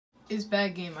It's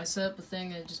bad game. I set up a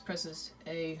thing that just presses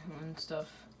A and stuff.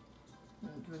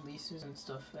 And releases and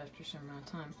stuff after a certain amount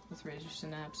of time with Razor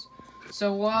Synapse.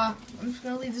 So, I'm just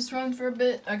gonna leave this run for a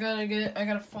bit. I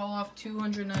gotta fall off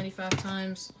 295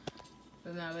 times.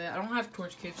 But no, I don't have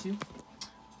Torch Cave 2.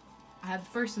 I had the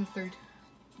first and third.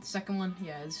 The second one,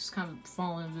 yeah, it's just kind of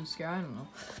falling into the sky. I don't know,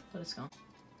 but it's gone.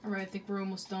 Alright, I think we're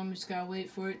almost done. We just gotta wait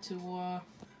for it to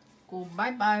go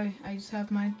bye-bye. I just have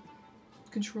my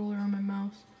controller on my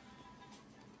mouse.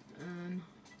 And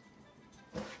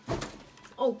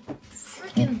oh,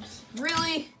 freaking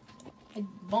really? I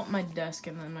bumped my desk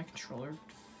and then my controller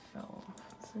fell off.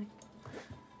 It's like,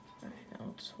 alright, now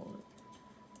let's hold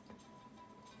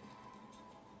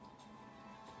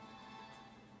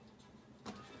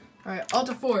it. Alright,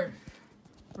 Alt 4.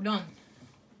 We're done.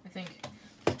 I think.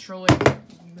 Controller,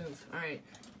 move. Alright.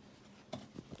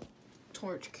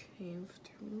 Torch Cave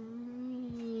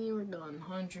 3. We're done.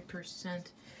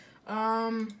 100%.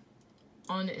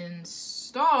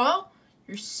 Uninstall.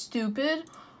 You're stupid.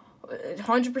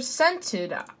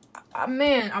 100%ed.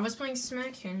 Man, I was playing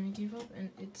Smack and I gave up, and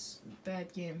it's a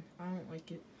bad game. I don't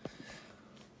like it.